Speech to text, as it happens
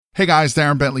Hey guys,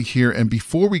 Darren Bentley here, and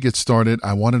before we get started,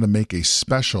 I wanted to make a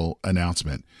special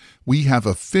announcement. We have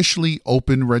officially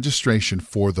opened registration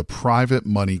for the Private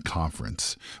Money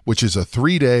Conference, which is a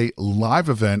 3-day live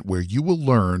event where you will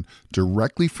learn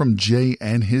directly from Jay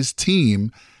and his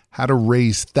team how to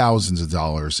raise thousands of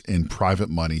dollars in private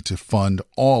money to fund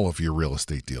all of your real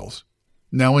estate deals.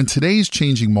 Now, in today's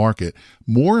changing market,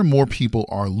 more and more people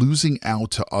are losing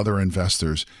out to other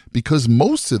investors because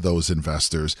most of those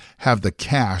investors have the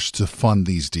cash to fund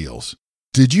these deals.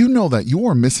 Did you know that you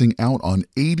are missing out on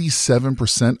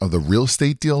 87% of the real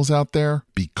estate deals out there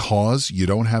because you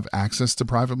don't have access to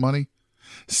private money?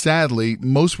 Sadly,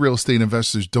 most real estate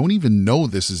investors don't even know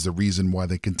this is the reason why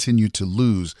they continue to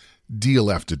lose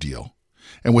deal after deal.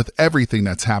 And with everything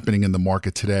that's happening in the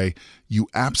market today, you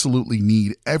absolutely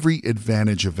need every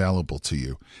advantage available to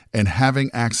you. And having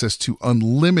access to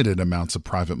unlimited amounts of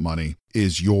private money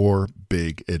is your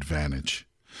big advantage.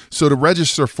 So to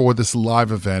register for this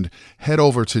live event, head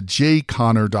over to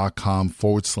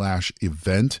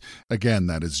jayconner.com/event. Again,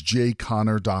 that is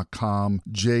jayconner.com,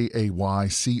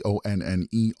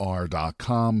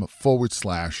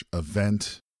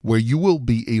 jayconner.com/event, where you will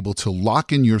be able to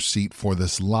lock in your seat for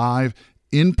this live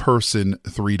in-person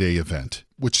 3-day event,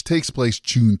 which takes place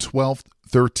June 12th,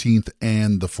 13th,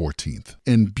 and the 14th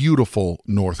in beautiful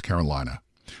North Carolina.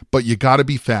 But you got to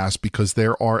be fast because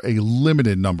there are a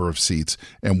limited number of seats,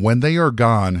 and when they are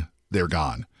gone, they're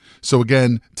gone. So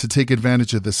again, to take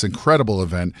advantage of this incredible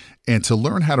event and to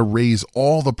learn how to raise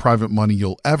all the private money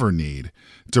you'll ever need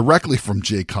directly from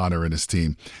Jay Conner and his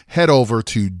team, head over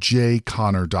to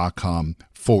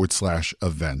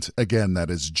jayconner.com/event. Again,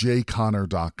 that is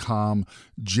jayconner.com,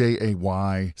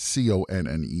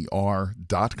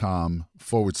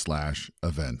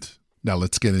 jayconner.com/event. Now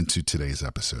let's get into today's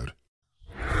episode.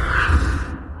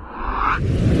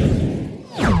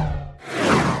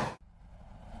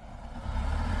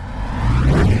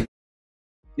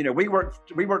 You know, we worked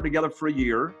together for a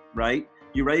year, right?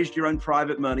 You raised your own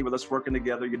private money with us working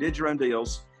together. You did your own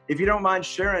deals. If you don't mind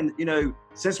sharing, you know,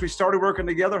 since we started working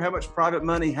together, how much private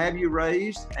money have you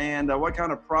raised, and what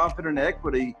kind of profit and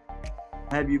equity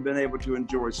have you been able to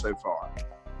enjoy so far?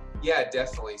 Yeah,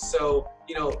 definitely. So,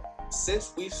 you know,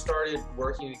 since we've started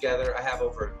working together, I have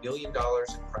over $1 million in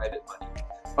private money.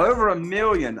 Over $1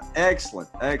 million. Excellent.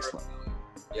 Excellent.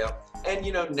 Yep. And,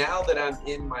 you know, now that I'm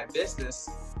in my business,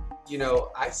 you know,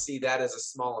 I see that as a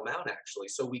small amount actually.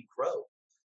 So we grow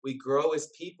as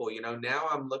people. You know, now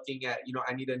I'm looking at, you know,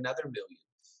 I need another $1 million,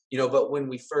 you know, but when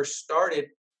we first started,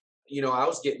 you know, I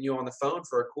was getting you on the phone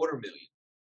for $250,000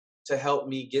 to help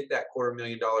me get that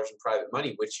 $250,000 in private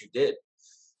money, which you did.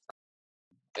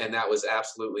 And that was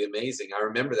absolutely amazing. I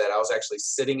remember that I was actually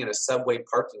sitting in a Subway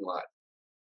parking lot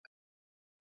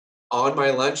on my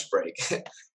lunch break,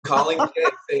 calling Jay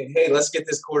saying, hey, let's get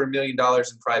this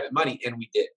 $250,000 in private money. And we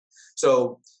did.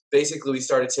 So basically we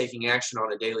started taking action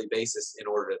on a daily basis in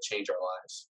order to change our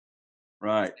lives.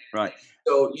 Right, right.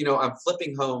 So, you know, I'm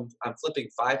flipping 5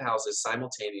 houses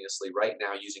simultaneously right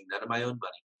now using none of my own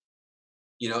money,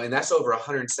 you know, and that's over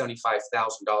 $175,000 in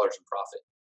profit.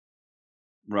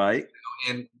 Right.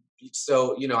 And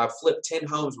so, you know, I've flipped 10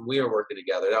 homes when we were working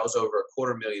together. That was over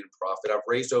 $250,000 in profit. I've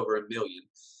raised over $1 million.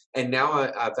 And now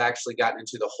I've actually gotten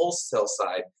into the wholesale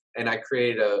side, and I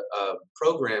created a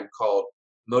program called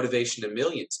Motivation to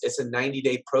Millions. It's a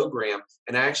 90-day program,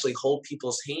 and I actually hold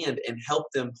people's hand and help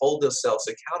them hold themselves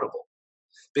accountable,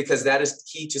 because that is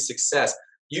key to success.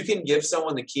 You can give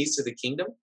someone the keys to the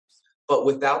kingdom, but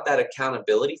without that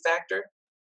accountability factor,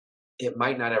 it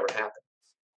might not ever happen.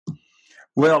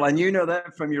 Well, and you know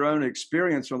that from your own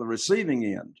experience on the receiving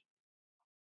end.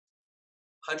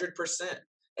 100%.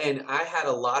 And I had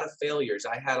a lot of failures.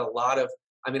 I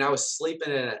was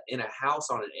sleeping in a house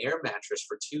on an air mattress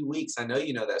for 2 weeks. I know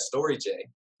you know that story, Jay.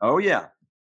 Oh, yeah.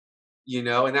 You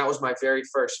know, and that was my very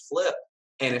first flip.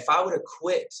 And if I would have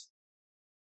quit,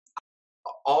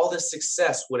 all the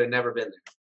success would have never been there.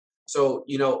 So,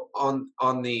 you know,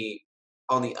 on the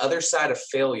other side of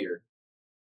failure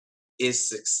is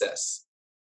success.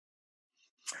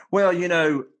 Well, you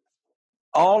know,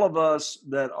 all of us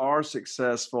that are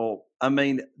successful, I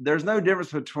mean, there's no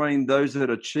difference between those that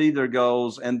achieve their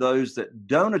goals and those that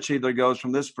don't achieve their goals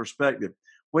from this perspective.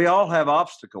 We all have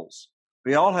obstacles.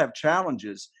 We all have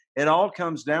challenges. It all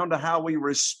comes down to how we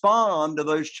respond to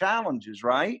those challenges,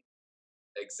 right?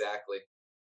 Exactly.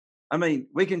 I mean,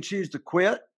 we can choose to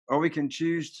quit, or we can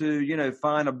choose to, you know,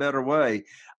 find a better way.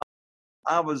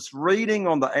 I was reading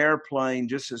on the airplane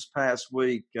just this past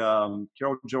week. Carol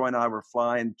Joy and I were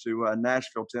flying to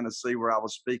Nashville, Tennessee, where I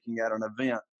was speaking at an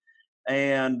event.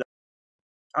 And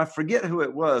I forget who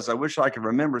it was. I wish I could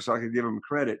remember so I could give him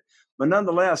credit. But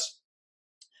nonetheless,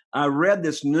 I read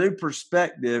this new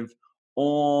perspective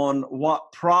on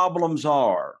what problems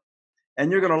are.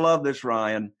 And you're going to love this,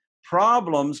 Ryan.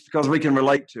 Problems, because we can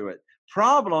relate to it.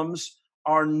 Problems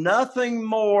are nothing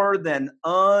more than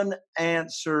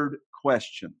unanswered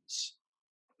questions.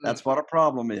 That's what a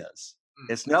problem is.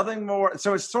 It's nothing more.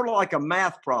 So it's sort of like a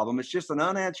math problem. It's just an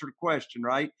unanswered question,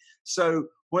 right? So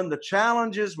when the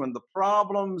challenges, when the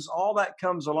problems, all that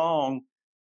comes along,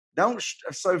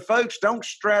 folks, don't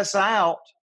stress out.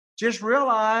 Just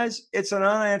realize it's an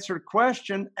unanswered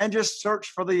question and just search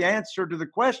for the answer to the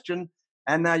question.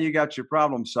 And now you got your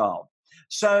problem solved.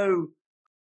 So,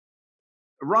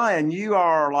 Ryan, you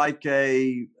are like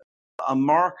a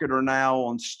marketer now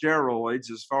on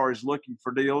steroids as far as looking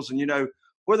for deals. And,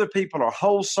 whether people are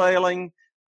wholesaling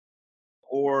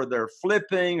or they're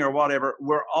flipping or whatever,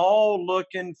 we're all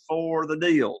looking for the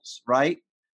deals, right?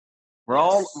 We're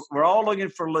all looking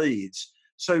for leads.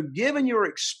 So given your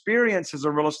experience as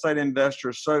a real estate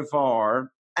investor so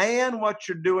far and what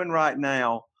you're doing right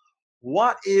now,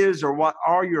 what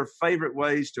are your favorite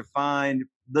ways to find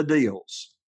the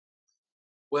deals?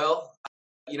 Well,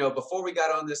 before we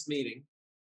got on this meeting,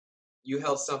 you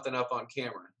held something up on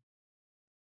camera.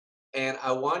 And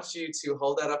I want you to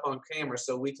hold that up on camera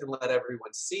so we can let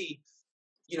everyone see.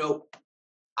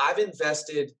 I've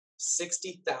invested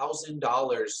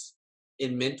 $60,000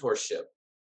 in mentorship.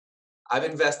 I've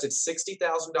invested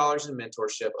 $60,000 in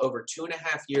mentorship over 2.5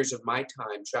 years of my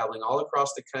time traveling all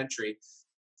across the country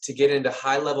to get into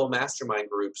high-level mastermind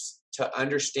groups to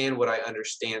understand what I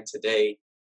understand today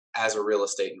as a real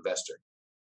estate investor.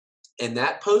 And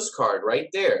that postcard right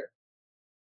there,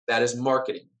 that is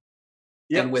marketing.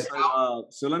 Yeah.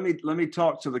 So let me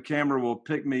talk to the camera. Will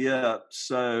pick me up.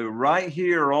 So right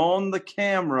here on the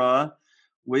camera,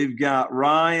 we've got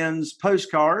Ryan's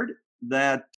postcard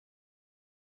that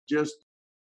just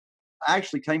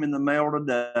actually came in the mail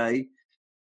today.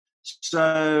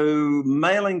 So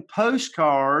mailing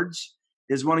postcards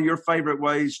is one of your favorite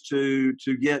ways to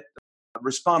get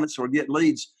respondents or get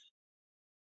leads.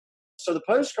 So the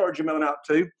postcards you're mailing out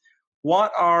to,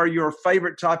 what are your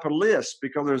favorite type of lists?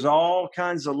 Because there's all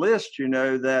kinds of lists,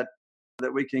 that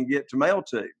we can get to mail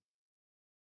to.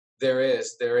 There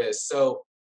is. So,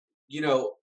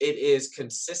 it is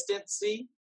consistency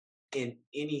in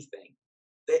anything.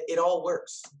 It all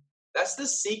works. That's the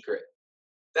secret.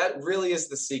 That really is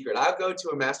the secret. I'll go to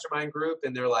a mastermind group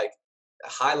and they're like a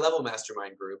high-level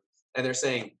mastermind group, and they're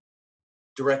saying,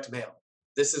 direct mail.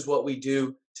 This is what we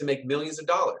do to make millions of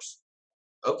dollars.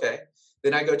 Okay.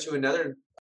 Then I go to another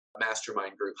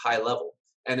mastermind group, high level,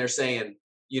 and they're saying,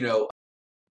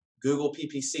 Google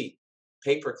PPC,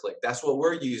 pay-per-click. That's what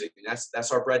we're using.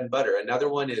 That's our bread and butter. Another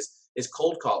one is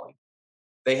cold calling.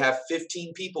 They have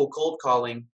 15 people cold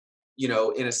calling,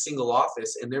 in a single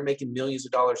office, and they're making millions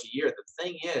of dollars a year. The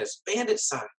thing is, bandit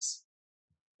signs.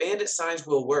 Bandit signs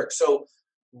will work. So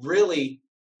really,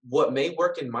 what may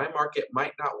work in my market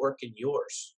might not work in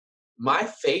yours. My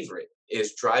favorite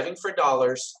is driving for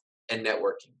dollars and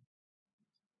networking.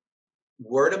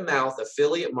 Word of mouth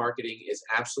affiliate marketing is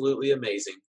absolutely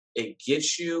amazing. It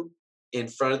gets you in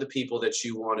front of the people that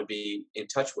you want to be in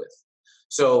touch with.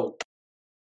 So,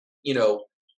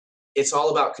 it's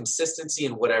all about consistency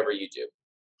in whatever you do.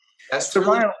 That's so,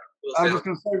 Ryan, I was just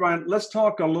going to say, Ryan, let's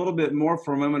talk a little bit more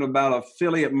for a moment about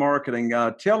affiliate marketing.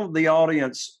 Tell the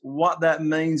audience what that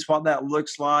means, what that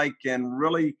looks like, and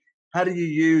really how do you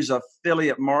use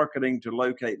affiliate marketing to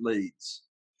locate leads?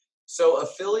 So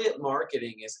affiliate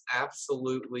marketing is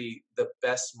absolutely the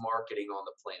best marketing on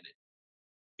the planet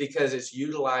because it's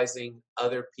utilizing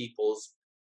other people's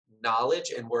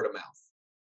knowledge and word of mouth.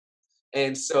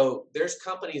 And so there's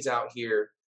companies out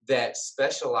here that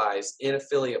specialize in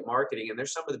affiliate marketing, and they're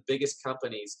some of the biggest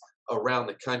companies around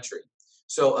the country.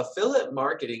 So affiliate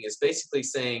marketing is basically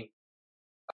saying,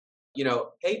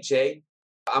 hey, Jay,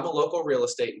 I'm a local real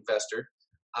estate investor.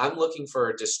 I'm looking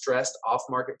for distressed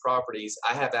off-market properties.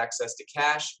 I have access to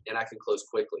cash and I can close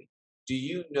quickly. Do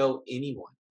you know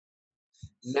anyone?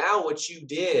 Now what you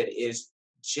did is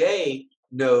Jay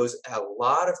knows a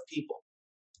lot of people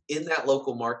in that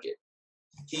local market.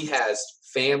 He has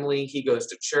family. He goes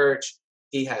to church.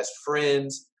 He has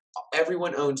friends.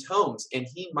 Everyone owns homes, and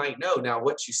he might know. Now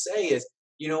what you say is,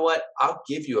 you know what? I'll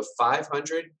give you a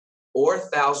 $500 or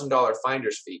 $1,000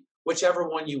 finder's fee, whichever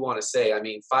one you want to say. I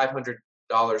mean, $500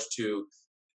 to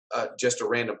just a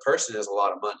random person is a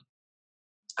lot of money.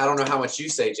 I don't know how much you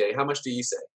say, Jay. How much do you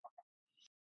say?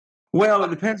 Well, it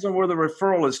depends on where the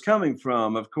referral is coming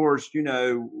from. Of course,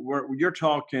 you're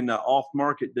talking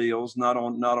off-market deals, not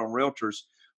on realtors.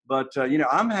 But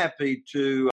I'm happy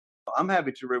to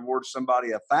reward somebody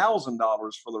 $1,000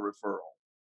 for the referral.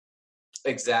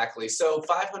 Exactly. So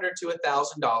 500 to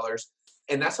 $1,000,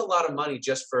 and that's a lot of money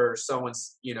just for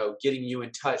someone's, getting you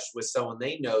in touch with someone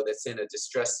they know that's in a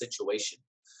distressed situation.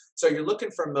 So you're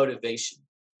looking for motivation.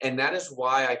 And that is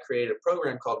why I created a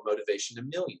program called Motivation to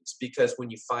Millions, because when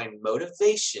you find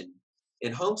motivation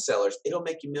in home sellers, it'll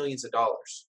make you millions of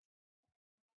dollars.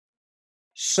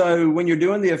 So when you're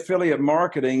doing the affiliate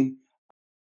marketing,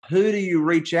 who do you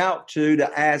reach out to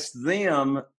ask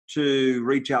them to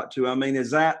reach out to? I mean, is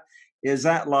that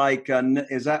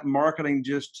marketing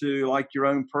just to like your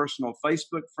own personal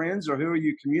Facebook friends, or who are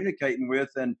you communicating with,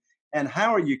 and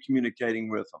how are you communicating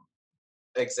with them?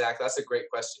 Exactly. That's a great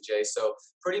question, Jay. So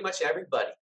pretty much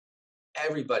everybody,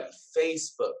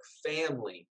 Facebook,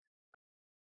 family,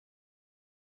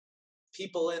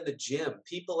 people in the gym,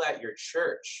 people at your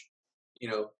church,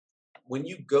 when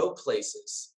you go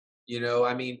places, your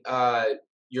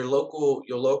local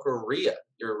RIA,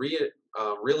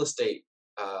 real estate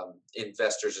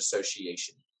investors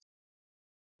association,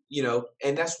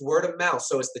 and that's word of mouth.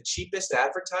 So it's the cheapest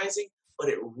advertising, but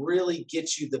it really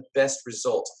gets you the best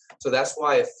results. So that's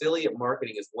why affiliate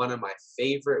marketing is one of my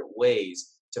favorite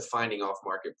ways to finding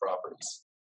off-market properties.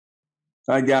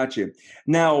 I got you.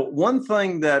 Now, one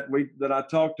thing that I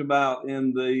talked about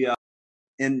in the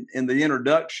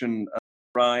introduction,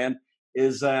 Ryan,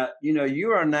 is that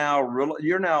you're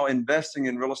now investing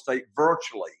in real estate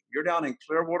virtually. You're down in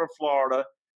Clearwater, Florida.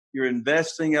 You're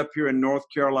investing up here in North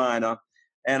Carolina.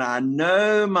 And I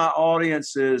know my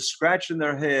audience is scratching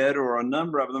their head, or a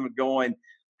number of them are going,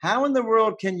 how in the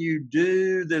world can you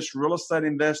do this real estate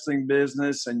investing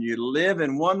business and you live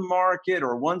in one market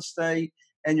or one state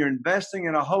and you're investing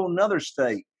in a whole nother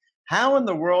state? How in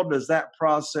the world does that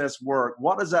process work?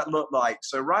 What does that look like?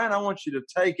 So, Ryan, I want you to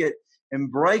take it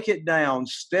and break it down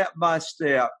step by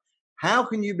step. How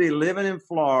can you be living in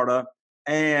Florida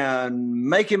and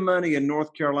making money in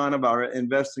North Carolina by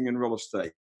investing in real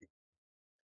estate?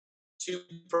 2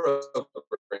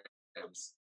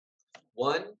 programs.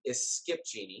 One is Skip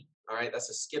Genie. All right, that's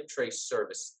a skip trace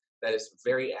service that is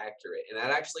very accurate. And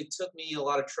that actually took me a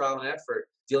lot of trial and effort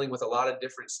dealing with a lot of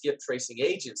different skip tracing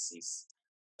agencies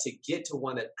to get to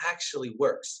one that actually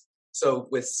works. So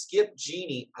with Skip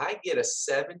Genie, I get a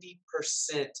 70%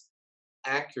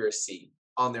 accuracy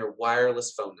on their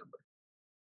wireless phone number.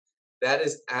 That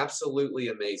is absolutely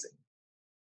amazing.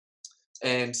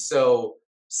 And so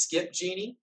Skip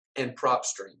Genie and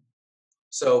PropStream.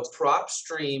 So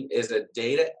PropStream is a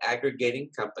data aggregating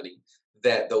company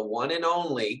that the one and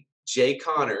only Jay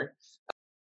Connor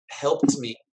helped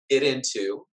me get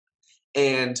into.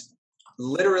 And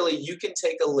literally, you can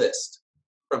take a list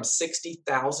from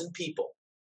 60,000 people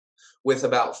with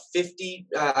about 50,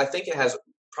 I think it has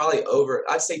probably over,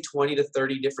 I'd say 20 to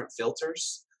 30 different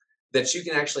filters that you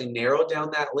can actually narrow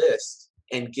down that list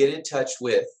and get in touch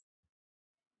with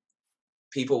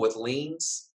people with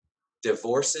liens,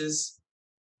 divorces,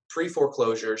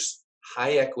 pre-foreclosures,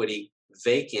 high equity,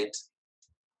 vacant,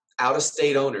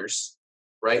 out-of-state owners,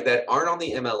 right, that aren't on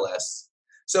the MLS.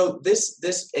 So this,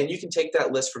 and you can take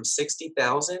that list from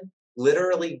 60,000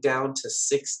 literally down to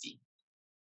 60.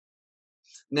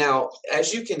 Now,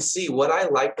 as you can see, what I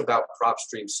like about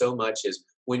PropStream so much is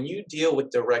when you deal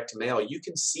with direct mail, you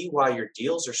can see why your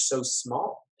deals are so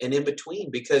small and in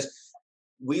between, because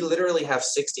we literally have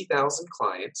 60,000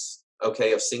 clients,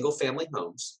 okay, of single family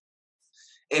homes.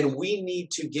 And we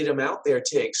need to get them out there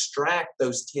to extract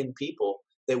those 10 people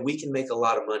that we can make a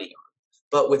lot of money on.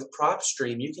 But with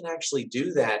PropStream, you can actually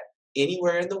do that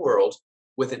anywhere in the world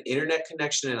with an internet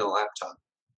connection and a laptop.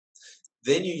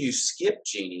 Then you use Skip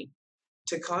Genie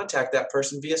to contact that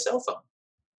person via cell phone.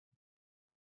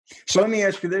 So let me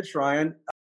ask you this, Ryan.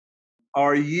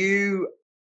 Are you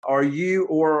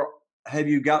or have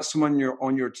you got someone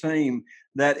on your team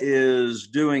that is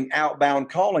doing outbound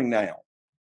calling now?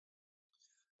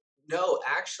 No,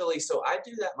 actually, so I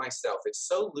do that myself. It's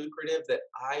so lucrative that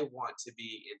I want to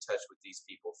be in touch with these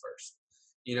people first.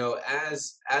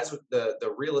 As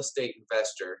the real estate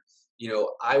investor,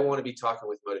 I want to be talking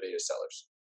with motivated sellers.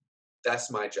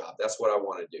 That's my job. That's what I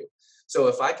want to do. So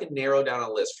if I can narrow down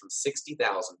a list from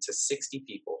 60,000 to 60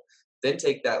 people, then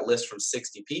take that list from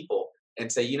 60 people and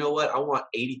say, you know what, I want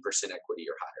 80% equity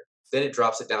or higher. Then it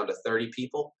drops it down to 30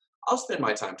 people. I'll spend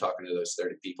my time talking to those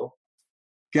 30 people.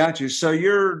 Got you. So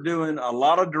you're doing a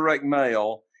lot of direct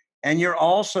mail, and you're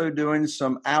also doing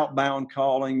some outbound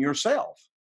calling yourself.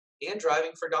 And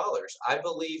driving for dollars. I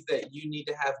believe that you need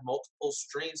to have multiple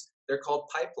streams. They're called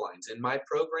pipelines. In my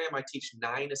program, I teach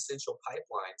 9 essential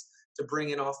pipelines to bring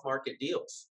in off-market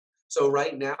deals. So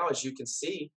right now, as you can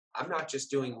see, I'm not just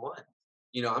doing one.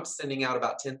 I'm sending out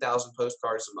about 10,000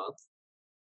 postcards a month.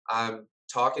 I'm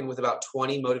talking with about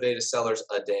 20 motivated sellers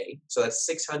a day. So that's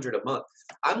 600 a month.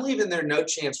 I'm leaving there no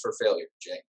chance for failure,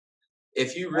 Jay.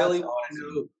 If you really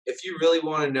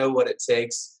want to know what it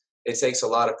takes a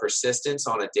lot of persistence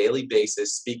on a daily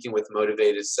basis, speaking with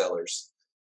motivated sellers.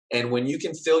 And when you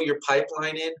can fill your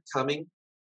pipeline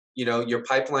your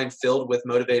pipeline filled with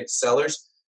motivated sellers,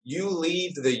 you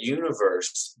leave the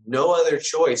universe no other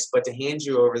choice but to hand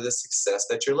you over the success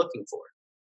that you're looking for.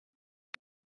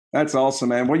 That's awesome,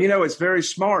 man. Well, it's very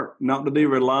smart not to be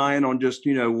relying on just,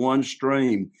 one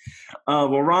stream.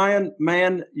 Well, Ryan,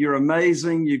 man, you're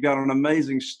amazing. You've got an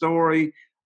amazing story.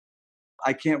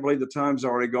 I can't believe the time's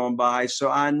already gone by. So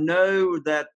I know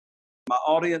that my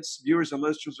audience, viewers and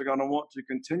listeners are going to want to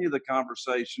continue the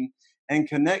conversation and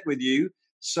connect with you.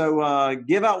 So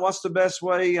give out what's the best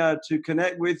way to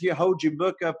connect with you. Hold your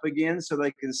book up again so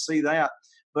they can see that.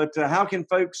 But how can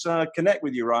folks connect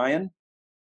with you, Ryan?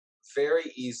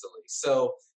 Very easily.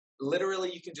 So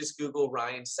literally you can just Google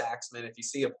Ryan Saxman. If you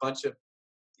see a bunch of,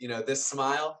 this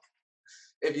smile,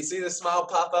 if you see the smile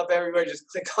pop up everywhere, just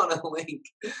click on a link.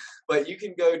 But you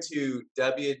can go to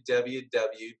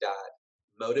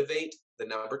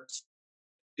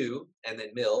www.motivate2 and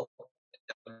then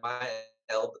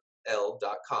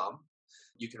mill.com.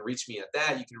 You can reach me at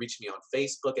that. You can reach me on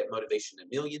Facebook at Motivation to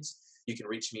Millions. You can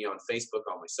reach me on Facebook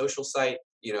on my social site.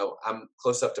 I'm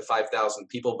close up to 5,000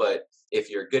 people, but if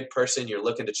you're a good person, you're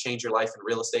looking to change your life in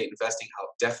real estate investing,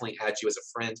 I'll definitely add you as a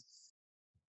friend.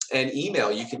 And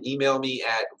email, you can email me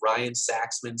at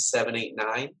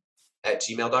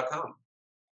ryansaxman789@gmail.com.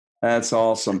 That's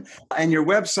awesome. And your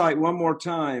website, one more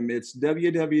time, it's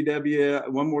www,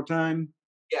 one more time?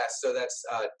 Yeah, so that's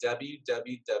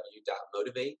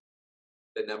www.motivate,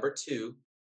 2,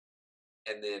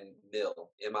 and then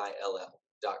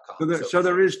mill.com. So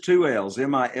there is 2 L's,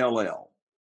 MILL.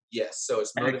 Yes, so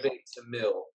it's motivate to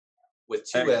mill with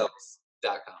 2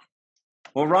 L's.com.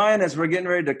 Well, Ryan, as we're getting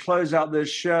ready to close out this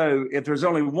show, if there's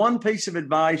only one piece of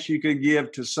advice you could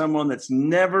give to someone that's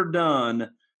never done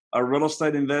a real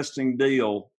estate investing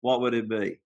deal, what would it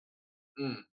be?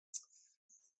 I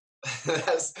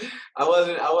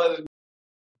wasn't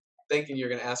thinking you were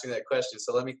going to ask me that question.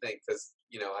 So let me think, because,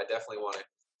 I definitely want to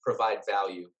provide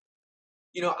value.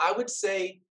 I would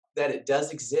say that it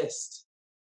does exist,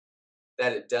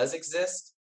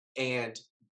 and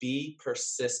be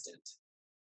persistent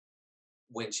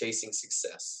when chasing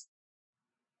success.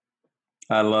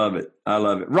 I love it.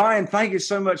 Ryan, thank you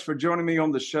so much for joining me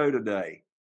on the show today.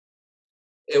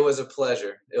 It was a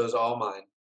pleasure. It was all mine.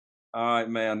 All right,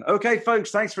 man. Okay,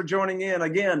 folks, thanks for joining in.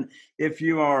 Again, if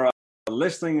you are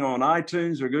listening on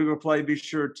iTunes or Google Play, be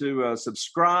sure to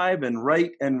subscribe and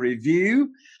rate and review.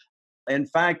 In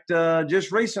fact,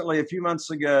 just recently, a few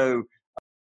months ago,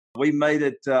 we made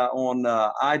it on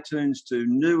iTunes to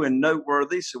new and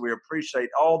noteworthy, so we appreciate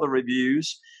all the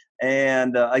reviews.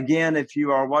 And again, if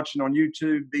you are watching on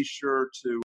YouTube, be sure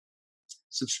to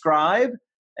subscribe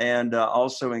and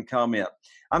also in comment.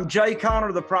 I'm Jay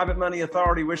Conner, the Private Money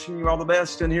Authority, wishing you all the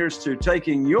best. And here's to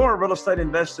taking your real estate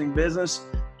investing business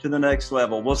to the next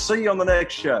level. We'll see you on the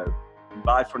next show.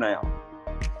 Bye for now.